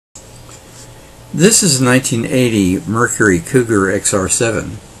This is a 1980 Mercury Cougar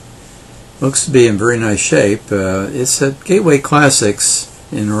XR7. Looks to be in very nice shape. It's at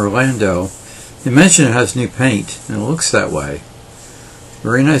GatewayClassics in Orlando. They mention it has new paint, and it looks that way.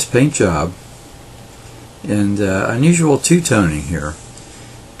 Very nice paint job. And unusual two-toning here.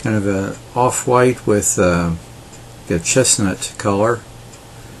 Kind of a off-white with a chestnut color.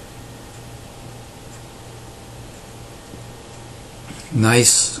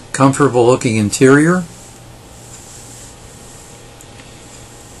 Nice, comfortable looking interior.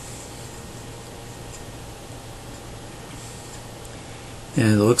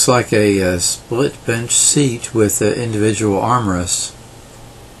 And it looks like a split bench seat with individual armrests.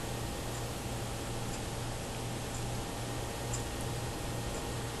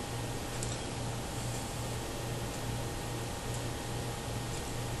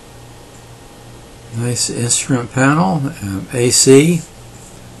 Nice instrument panel, AC.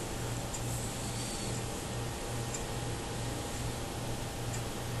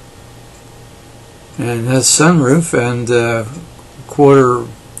 And it has sunroof and quarter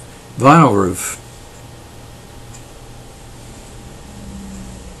vinyl roof.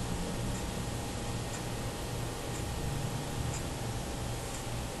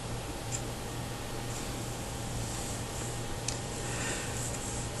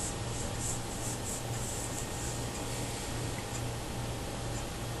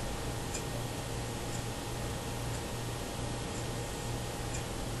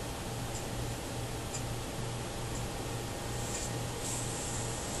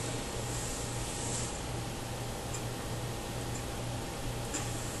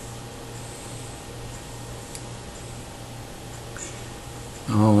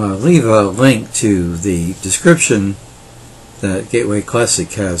 I'll leave a link to the description that Gateway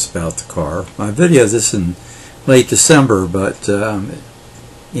Classic has about the car. I videoed this in late December, but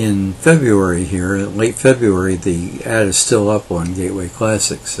in February here, late February, the ad is still up on Gateway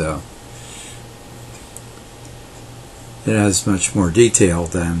Classic, so it has much more detail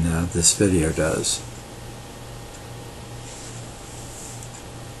than this video does.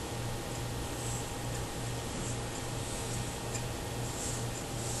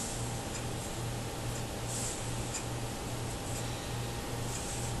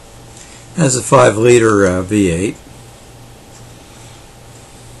 Has a 5-liter V8.